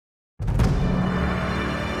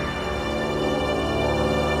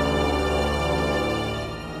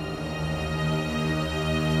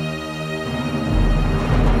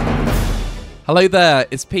Hello there,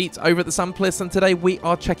 it's Pete over at the Sampleist, and today we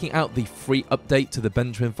are checking out the free update to the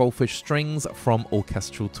Benjamin Wallfisch Strings from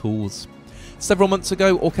Orchestral Tools. Several months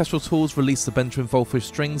ago, Orchestral Tools released the Benjamin Wallfisch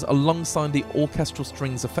Strings alongside the Orchestral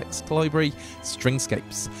Strings FX library,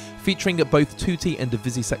 Stringscapes. Featuring both tutti and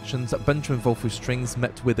divisi sections, Benjamin Wallfisch Strings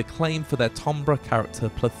met with acclaim for their timbre character,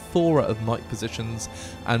 plethora of mic positions,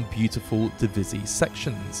 and beautiful divisi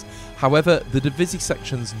sections. However, the divisi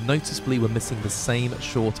sections noticeably were missing the same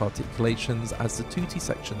short articulations as the tutti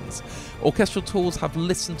sections. Orchestral Tools have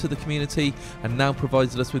listened to the community and now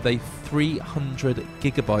provided us with a 300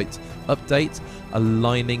 gigabyte update,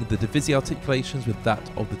 aligning the divisi articulations with that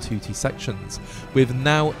of the tutti sections. With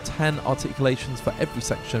now 10 articulations for every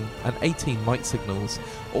section and 18 mic signals,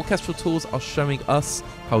 Orchestral Tools are showing us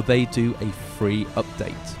how they do a free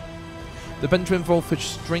update. The Benjamin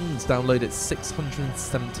Wallfisch Strings download at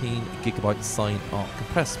 617GB sine arc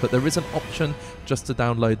compressed, but there is an option just to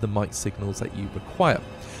download the mic signals that you require.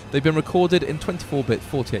 They've been recorded in 24-bit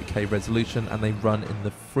 48K resolution and they run in the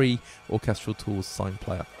free Orchestral Tools sine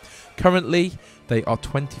player. Currently, they are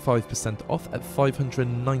 25% off at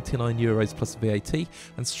 €599 plus VAT,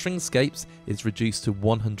 and Stringscapes is reduced to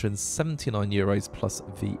 €179 plus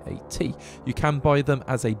VAT. You can buy them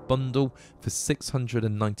as a bundle for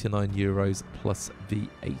 €699 plus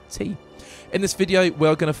VAT. In this video, we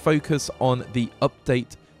are going to focus on the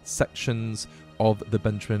update sections of the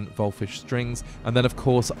Benjamin Wallfisch Strings, and then of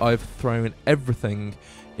course I've thrown everything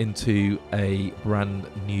into a brand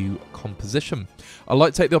new composition. I'd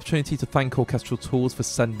like to take the opportunity to thank Orchestral Tools for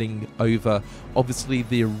sending over obviously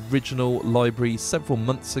the original library several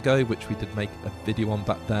months ago, which we did make a video on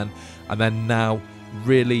back then, and then now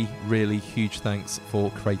really huge thanks for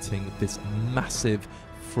creating this massive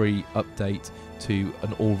free update to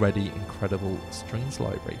an already incredible strings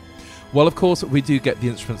library. Well, of course, we do get the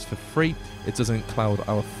instruments for free. It doesn't cloud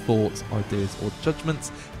our thoughts, ideas, or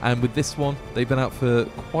judgments. And with this one, they've been out for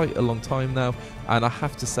quite a long time now. And I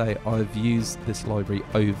have to say, I've used this library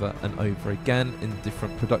over and over again in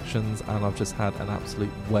different productions, and I've just had an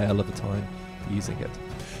absolute whale of a time using it.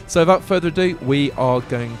 So without further ado, we are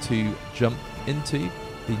going to jump into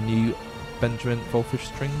the new Benjamin Wallfisch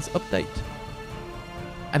Strings update.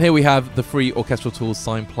 And here we have the free Orchestral Tools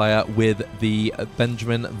sine player with the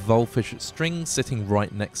Benjamin Wallfisch Strings sitting right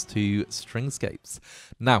next to Stringscapes.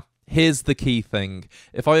 Now, here's the key thing.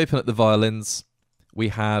 If I open up the violins, we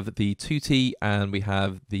have the tutti and we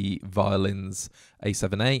have the violins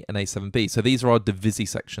A7A and A7B. So these are our divisi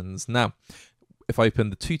sections. Now, if I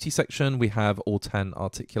open the tutti section, we have all 10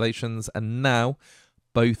 articulations, and now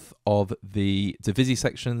both of the divisi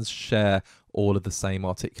sections share all of the same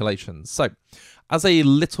articulations. So, as a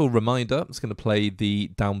little reminder, I'm just going to play the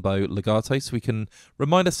down bow legato so we can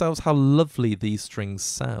remind ourselves how lovely these strings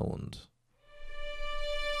sound.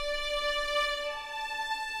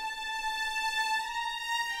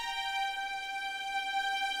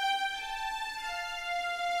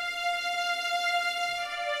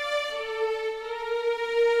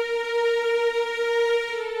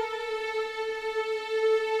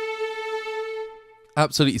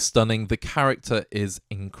 Absolutely stunning. The character is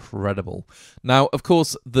incredible. Now, of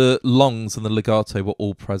course, the longs and the legato were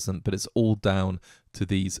all present, but it's all down to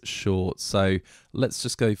these shorts. So let's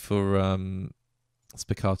just go for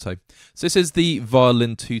spiccato. So this is the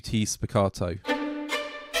violin tutti spiccato.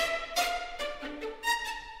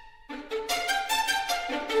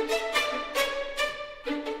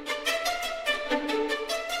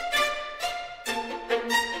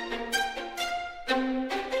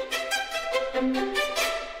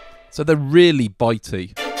 So they're really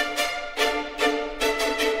bitey.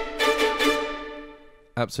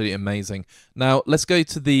 Absolutely amazing. Now let's go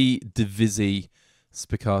to the divisi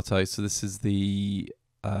spiccato. So this is the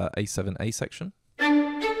A7A section.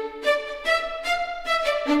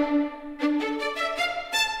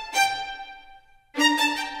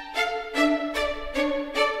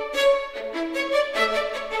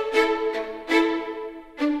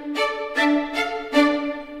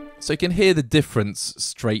 So you can hear the difference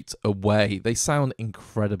straight away. They sound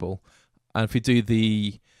incredible. And if we do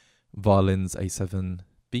the violins A7B.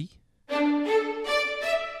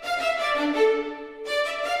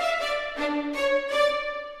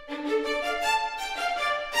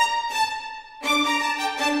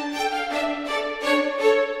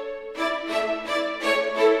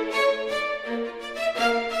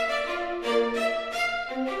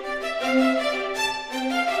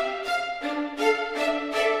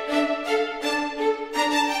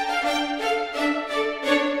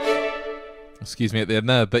 Excuse me at the end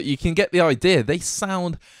there, but you can get the idea. They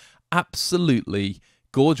sound absolutely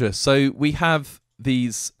gorgeous. So we have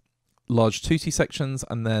these large tutti sections,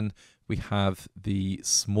 and then we have the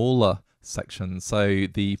smaller section. So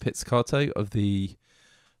the pizzicato of the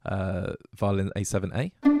violin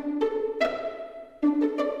A7A.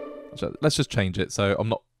 Let's just change it so I'm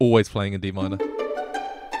not always playing in D minor.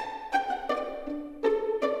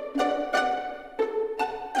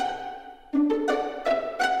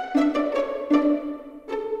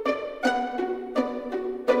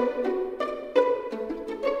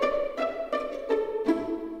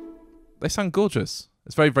 They sound gorgeous.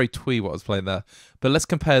 It's very, very twee what I was playing there. But let's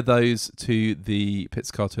compare those to the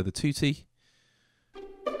pizzicato, the tutti.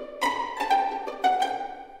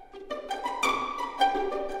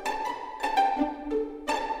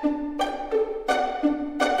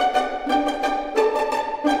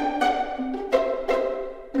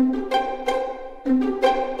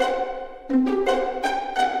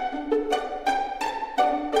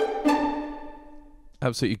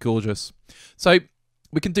 Absolutely gorgeous. So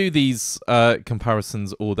we can do these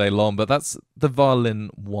comparisons all day long, but that's the violin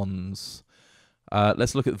ones.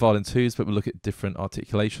 Let's look at the violin twos, but we'll look at different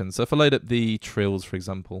articulations. So if I load up the trills, for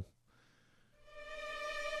example.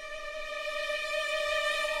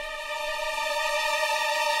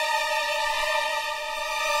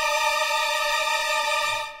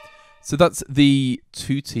 So that's the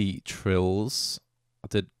tutti trills. I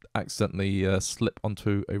did accidentally slip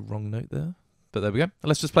onto a wrong note there. But there we go.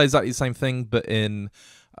 Let's just play exactly the same thing, but in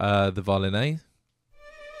the violin A.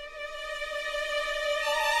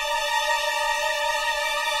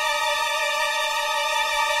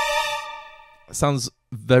 It sounds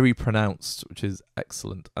very pronounced, which is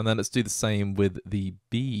excellent. And then let's do the same with the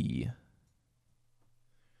B.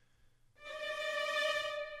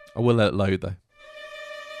 I will let it load though.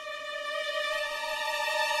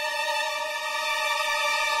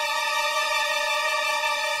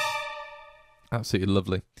 Absolutely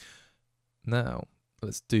lovely. Now,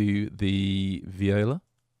 let's do the viola.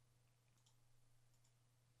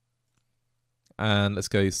 And let's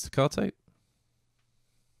go staccato.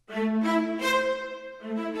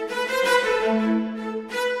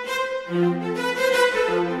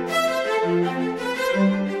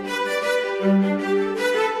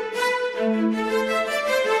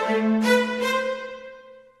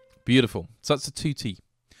 Beautiful. So that's a tutti.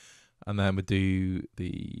 And then we do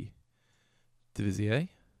the divisi.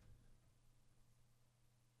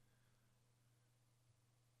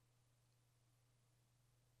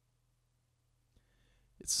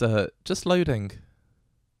 It's just loading.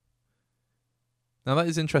 Now that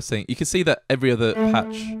is interesting. You can see that every other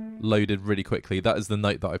patch loaded really quickly. That is the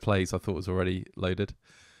note that I played, so I thought it was already loaded.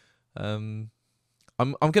 I'm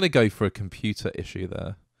going to go for a computer issue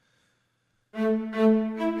there.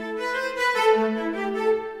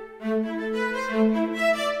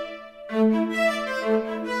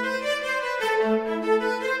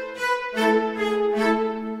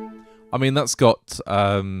 I mean, that's got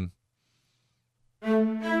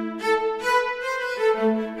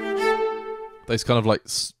those kind of like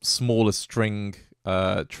smaller string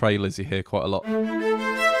trailers you hear quite a lot.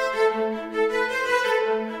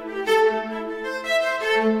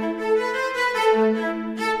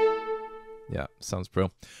 Yeah, sounds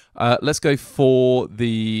brilliant. Let's go for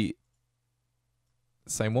the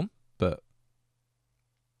same one, but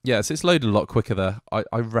yeah, so it's loaded a lot quicker there.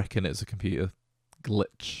 I reckon it's a computer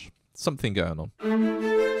glitch. Something going on.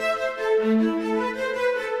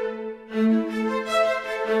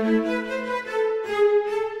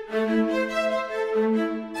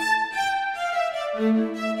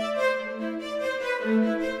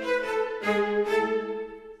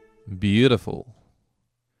 Beautiful.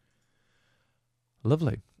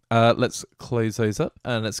 Lovely. Let's close those up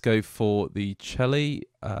and let's go for the cello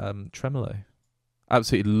tremolo.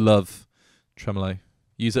 Absolutely love tremolo.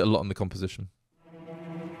 Use it a lot in the composition.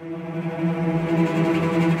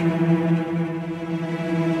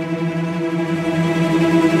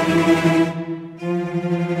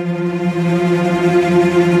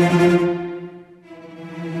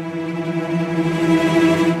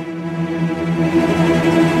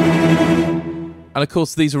 And of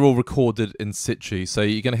course, these are all recorded in situ, so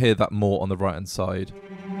you're going to hear that more on the right-hand side.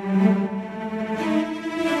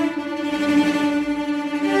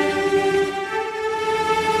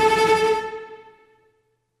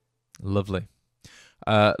 Lovely.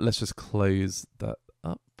 Let's just close that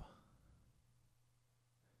up.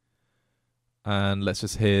 And let's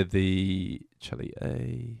just hear the cello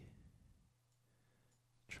A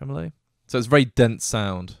tremolo. So it's very dense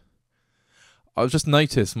sound. I've just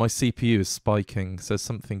noticed my CPU is spiking, so there's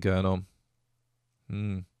something going on.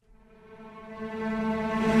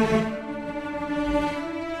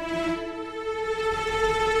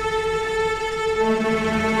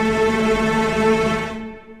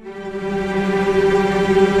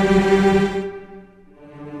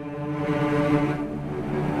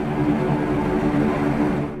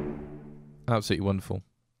 Absolutely wonderful.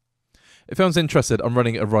 If anyone's interested, I'm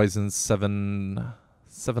running a Ryzen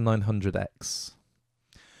 7900X.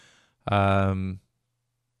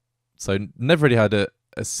 So never really had a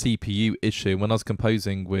CPU issue. When I was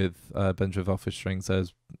composing with Benjamin Wallfisch Strings,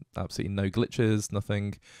 there's absolutely no glitches,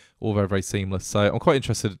 nothing, all very, very seamless. So I'm quite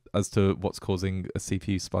interested as to what's causing a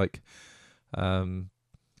CPU spike. There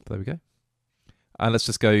we go. And let's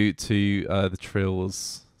just go to the tremolo of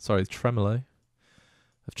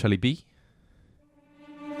Celli B.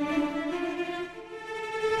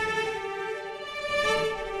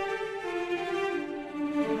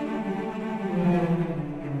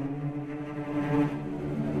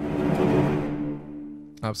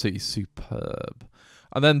 Absolutely superb.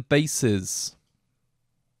 And then basses.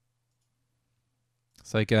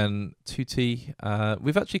 So again, tutti.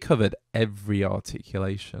 We've actually covered every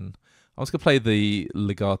articulation. I was going to play the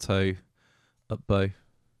legato up bow.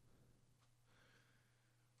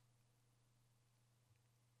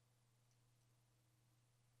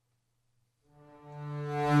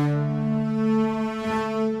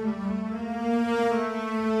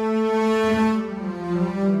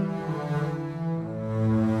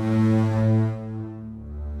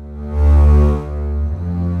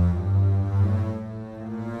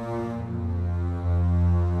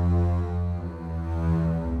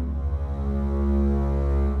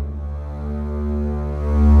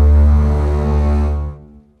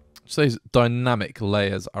 So those dynamic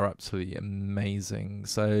layers are absolutely amazing.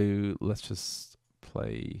 So let's just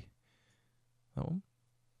play that one.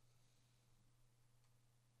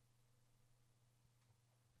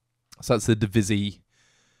 So that's the divisi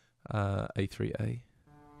A3A.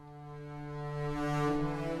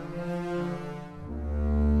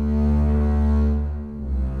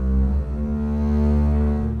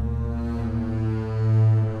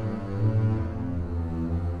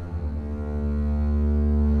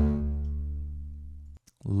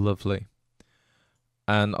 Lovely.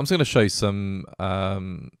 And I'm just going to show some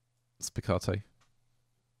spiccato.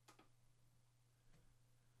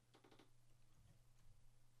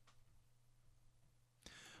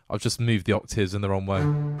 I've just moved the octaves in the wrong way.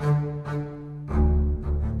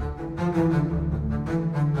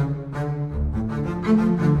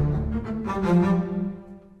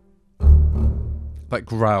 That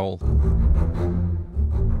growl.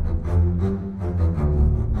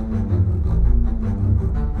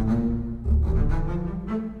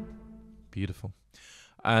 Beautiful.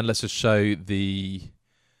 And let's just show the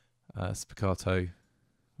spiccato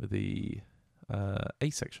with the A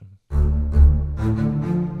section.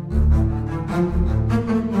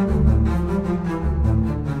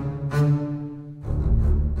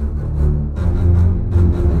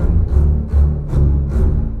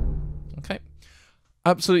 Okay.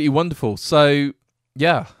 Absolutely wonderful. So,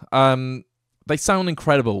 yeah, they sound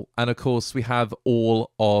incredible. And of course, we have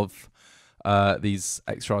all of these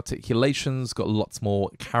extra articulations, got lots more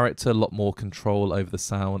character, a lot more control over the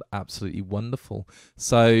sound. Absolutely wonderful.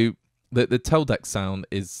 So the tail deck sound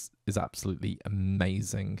is absolutely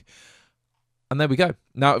amazing. And there we go.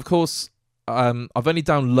 Now, of course, I've only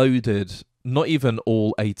downloaded not even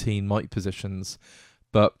all 18 mic positions,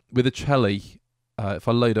 but with a Celli, if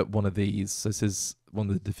I load up one of these, this is one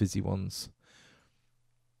of the divisi ones.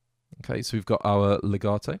 Okay, so we've got our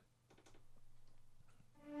legato.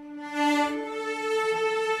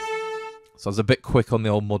 So I was a bit quick on the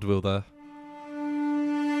old mod wheel there.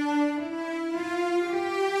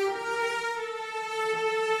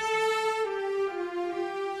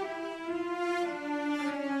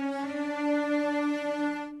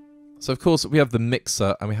 So of course we have the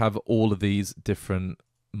mixer and we have all of these different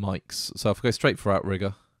mics. So if I go straight for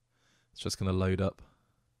Outrigger, it's just going to load up.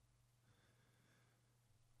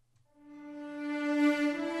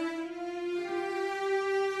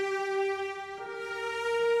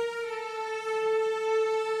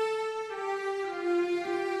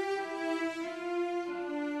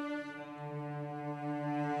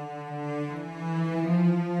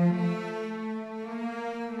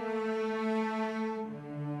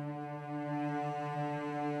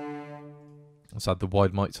 Let's add the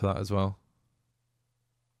wide mic to that as well.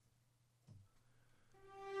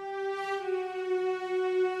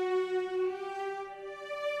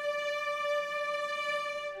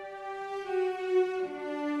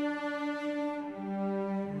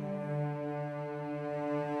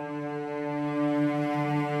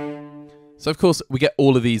 So of course we get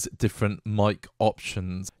all of these different mic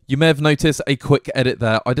options. You may have noticed a quick edit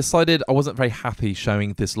there. I decided I wasn't very happy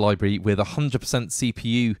showing this library with 100%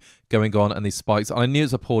 CPU going on and these spikes. I knew it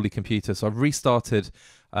was a poorly computer, so I restarted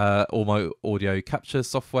all my audio capture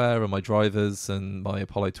software and my drivers and my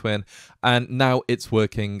Apollo Twin, and now it's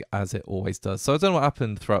working as it always does. So I don't know what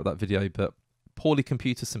happened throughout that video, but poorly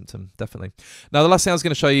computer symptom, definitely. Now, the last thing I was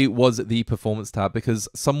going to show you was the performance tab, because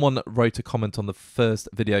someone wrote a comment on the first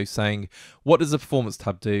video saying, what does the performance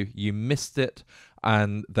tab do? You missed it,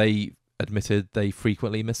 and they admitted they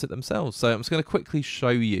frequently miss it themselves. So I'm just going to quickly show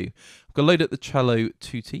you. I'm going to load up the cello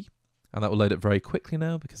tutti, and that will load it very quickly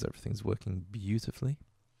now because everything's working beautifully.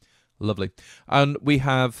 Lovely. And we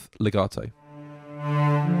have legato.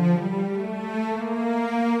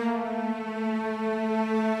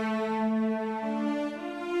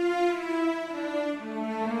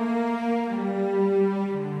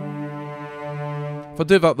 If I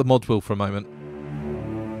do without the mod wheel for a moment.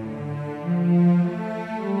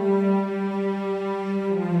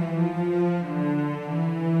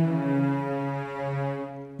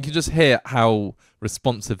 You can just hear how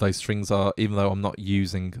responsive those strings are, even though I'm not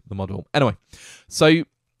using the mod wheel. Anyway, so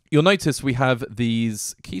you'll notice we have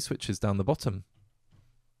these key switches down the bottom.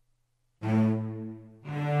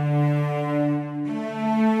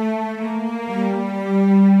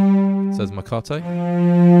 So there's Marcato.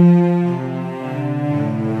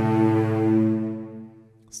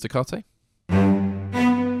 Staccato.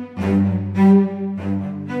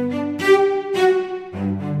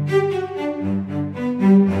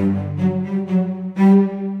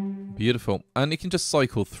 Beautiful. And you can just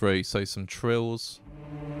cycle through, so some trills.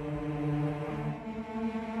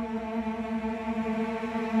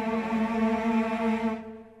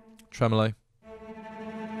 Tremolo.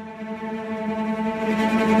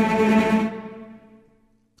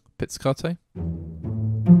 Pizzicato.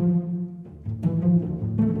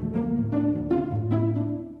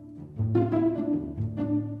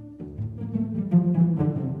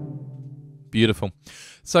 Beautiful.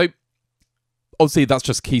 So obviously that's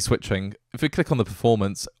just key switching. If we click on the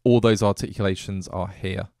performance, all those articulations are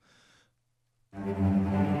here.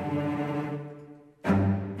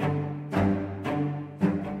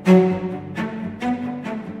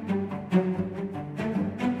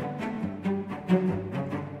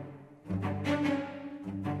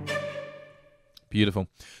 Beautiful.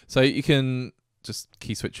 So you can just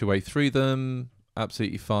key switch your way through them,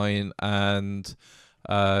 absolutely fine. And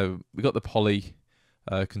we got the poly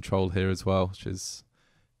control here as well, which is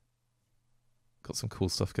got some cool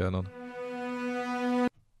stuff going on.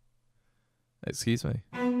 Excuse me.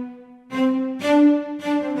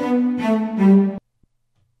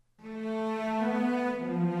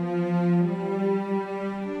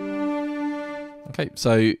 Okay,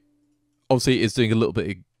 so obviously it's doing a little bit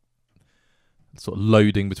of sort of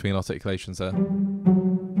loading between articulations there,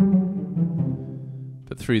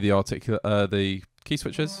 but through the key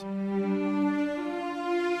switches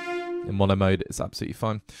in mono mode, it's absolutely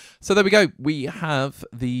fine. So there we go. We have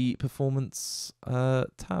the performance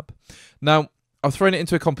tab. Now, I've thrown it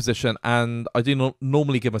into a composition, and I do not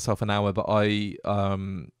normally give myself an hour, but I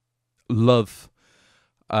love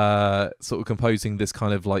sort of composing this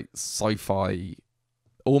kind of like sci-fi,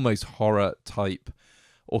 almost horror type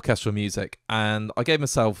orchestral music, and I gave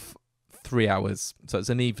myself 3 hours, so it's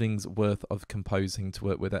an evening's worth of composing to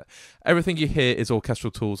work with it. Everything you hear is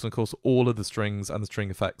Orchestral Tools, and of course all of the strings and the string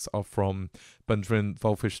effects are from Benjamin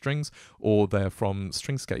Wallfisch Strings, or they're from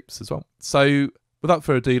Stringscapes as well. So without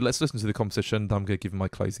further ado, let's listen to the composition, and I'm going to give you my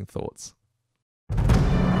closing thoughts.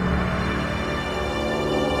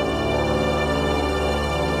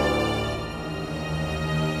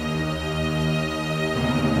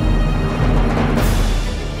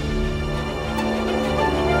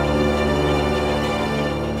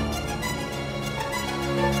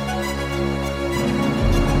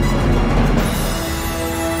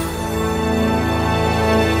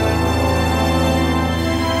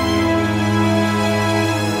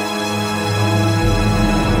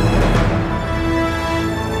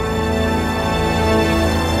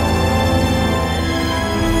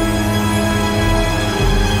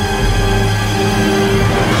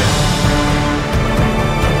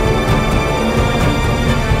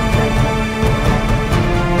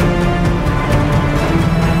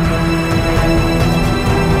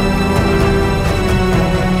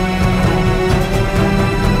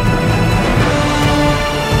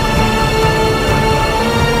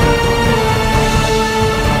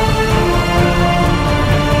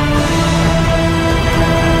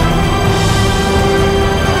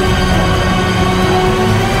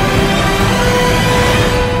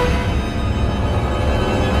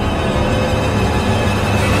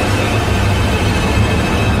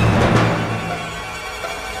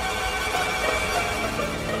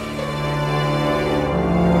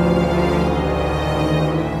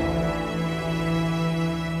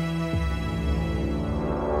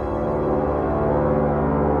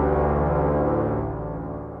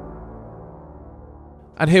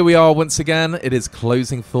 And here we are once again, it is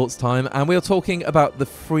closing thoughts time, and we are talking about the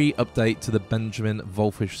free update to the Benjamin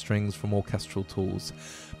Wallfisch Strings from Orchestral Tools.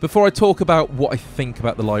 Before I talk about what I think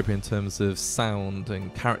about the library in terms of sound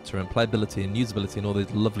and character and playability and usability and all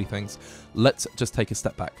those lovely things, let's just take a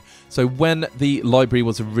step back. So when the library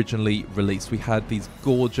was originally released, we had these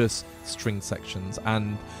gorgeous string sections,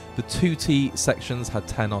 and the tutti sections had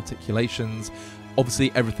 10 articulations.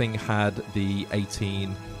 Obviously everything had the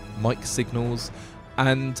 18 mic signals,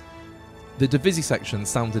 and the divisi section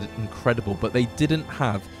sounded incredible, but they didn't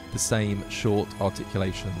have the same short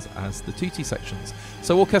articulations as the tutti sections.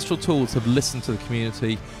 So Orchestral Tools have listened to the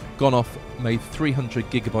community, gone off, made 300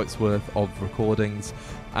 gigabytes worth of recordings,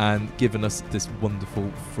 and given us this wonderful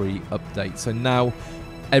free update. So now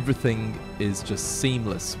everything is just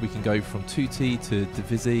seamless. We can go from tutti to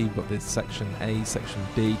divisi. We've got this section A, section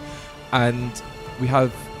B, and we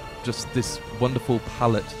have just this wonderful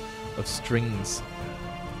palette of strings,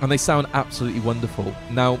 and they sound absolutely wonderful.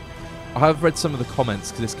 Now, I have read some of the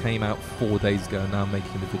comments because this came out 4 days ago and now I'm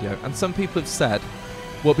making the video, and some people have said,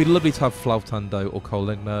 well, it'd be lovely to have flautando or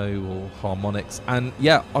collegno or harmonics, and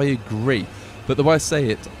yeah, I agree, but the way I say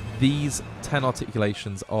it, these 10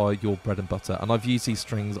 articulations are your bread and butter, and I've used these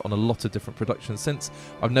strings on a lot of different productions since.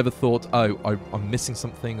 I've never thought, oh, I'm missing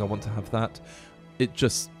something, I want to have that. It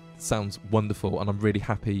just sounds wonderful, and I'm really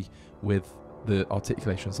happy with the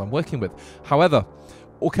articulations I'm working with. However,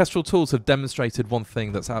 Orchestral Tools have demonstrated one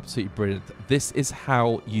thing that's absolutely brilliant. This is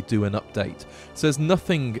how you do an update. So there's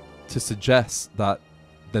nothing to suggest that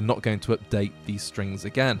they're not going to update these strings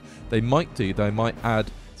again. They might do, they might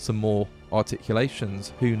add some more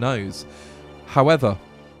articulations, who knows. However,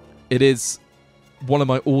 it is one of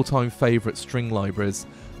my all-time favorite string libraries,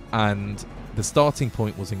 and the starting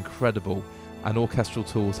point was incredible, and Orchestral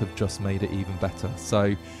Tools have just made it even better.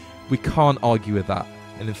 So we can't argue with that,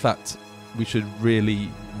 and in fact we should really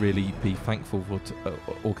be thankful for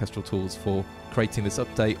Orchestral Tools for creating this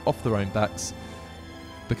update off their own backs,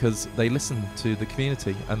 because they listen to the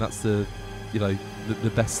community, and that's the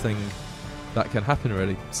best thing that can happen,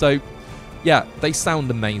 really. So yeah, they sound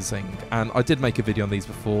amazing, and I did make a video on these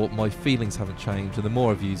before. My feelings haven't changed, and the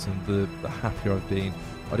more I've used them, the happier I've been.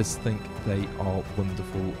 I just think they are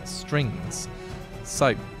wonderful strings.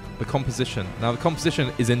 So the composition. Now the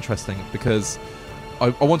composition is interesting because I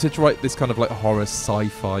wanted to write this kind of like horror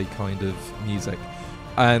sci-fi kind of music,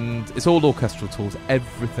 and it's all Orchestral Tools.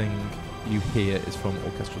 Everything you hear is from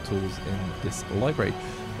Orchestral Tools in this library.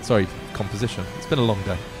 Sorry, composition. It's been a long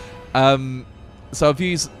day. So I've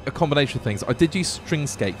used a combination of things. I did use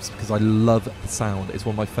Stringscapes because I love the sound. It's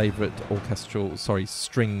one of my favourite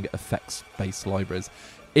string effects based libraries.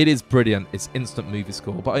 It is brilliant. It's instant movie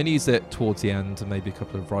score, but I only used it towards the end and maybe a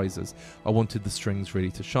couple of risers. I wanted the strings really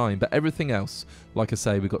to shine, but everything else, like I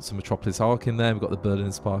say, we've got some Metropolis arc in there, we've got the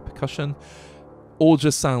Berlin-inspired percussion, all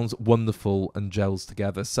just sounds wonderful and gels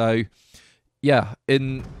together. So yeah,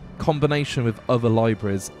 in combination with other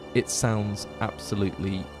libraries, it sounds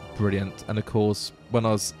absolutely brilliant. And of course, when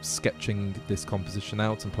I was sketching this composition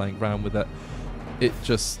out and playing around with it, it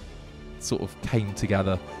just sort of came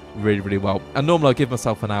together really well. And normally I give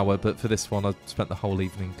myself an hour, but for this one I spent the whole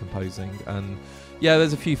evening composing, and yeah,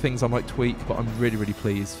 there's a few things I might tweak, but I'm really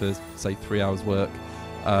pleased for, say, 3 hours work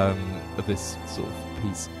of this sort of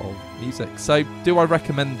piece of music. So do I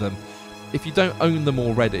recommend them? If you don't own them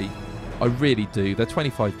already, I really do. They're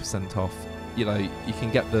 25% off. You know, you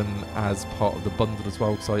can get them as part of the bundle as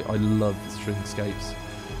well, because I love Stringscapes.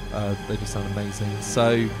 They just sound amazing.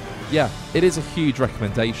 So yeah, it is a huge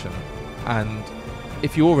recommendation, and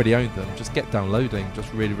if you already own them, just get downloading.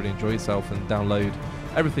 Just really enjoy yourself and download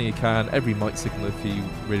everything you can, every mic signal if you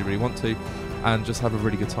really want to, and just have a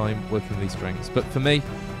really good time working with these strings. But for me,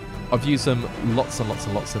 I've used them lots and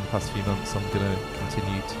lots in the past few months. I'm going to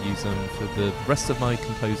continue to use them for the rest of my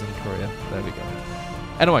composing career. There we go.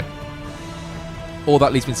 Anyway, all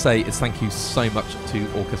that leaves me to say is thank you so much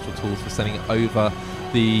to Orchestral Tools for sending over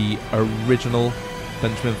the original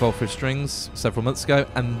Benjamin Wallfisch Strings several months ago,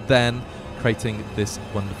 and then creating this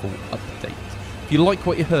wonderful update. If you like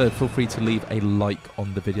what you heard, feel free to leave a like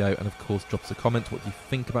on the video, and of course drop us a comment. What do you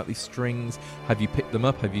think about these strings? Have you picked them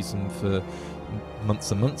up? Have you used them for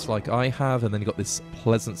months and months like I have, and then you got this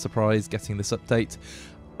pleasant surprise getting this update?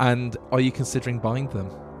 And are you considering buying them?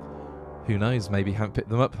 Who knows, maybe you haven't picked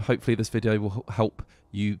them up. Hopefully this video will help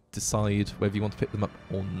you decide whether you want to pick them up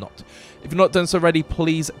or not. If you've not done so already,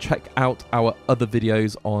 please check out our other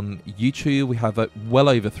videos on YouTube. We have well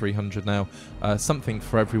over 300 now, something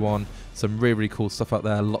for everyone, some really, really cool stuff out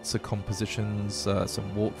there, lots of compositions,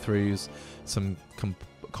 some walkthroughs, some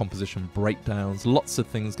composition breakdowns, lots of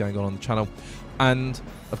things going on the channel. And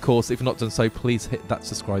of course, if you've not done so, please hit that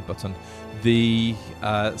subscribe button. The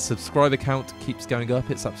subscriber count keeps going up.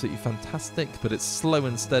 It's absolutely fantastic, but it's slow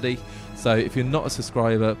and steady. So if you're not a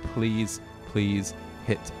subscriber, please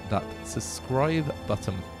hit that subscribe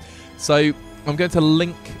button. So I'm going to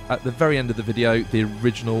link at the very end of the video the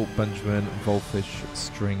original Benjamin Wallfisch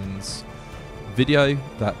Strings video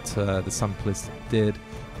that the Sampleist did,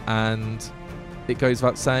 and it goes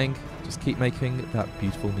without saying, just keep making that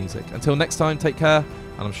beautiful music. Until next time, take care,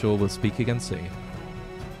 and I'm sure we'll speak again soon.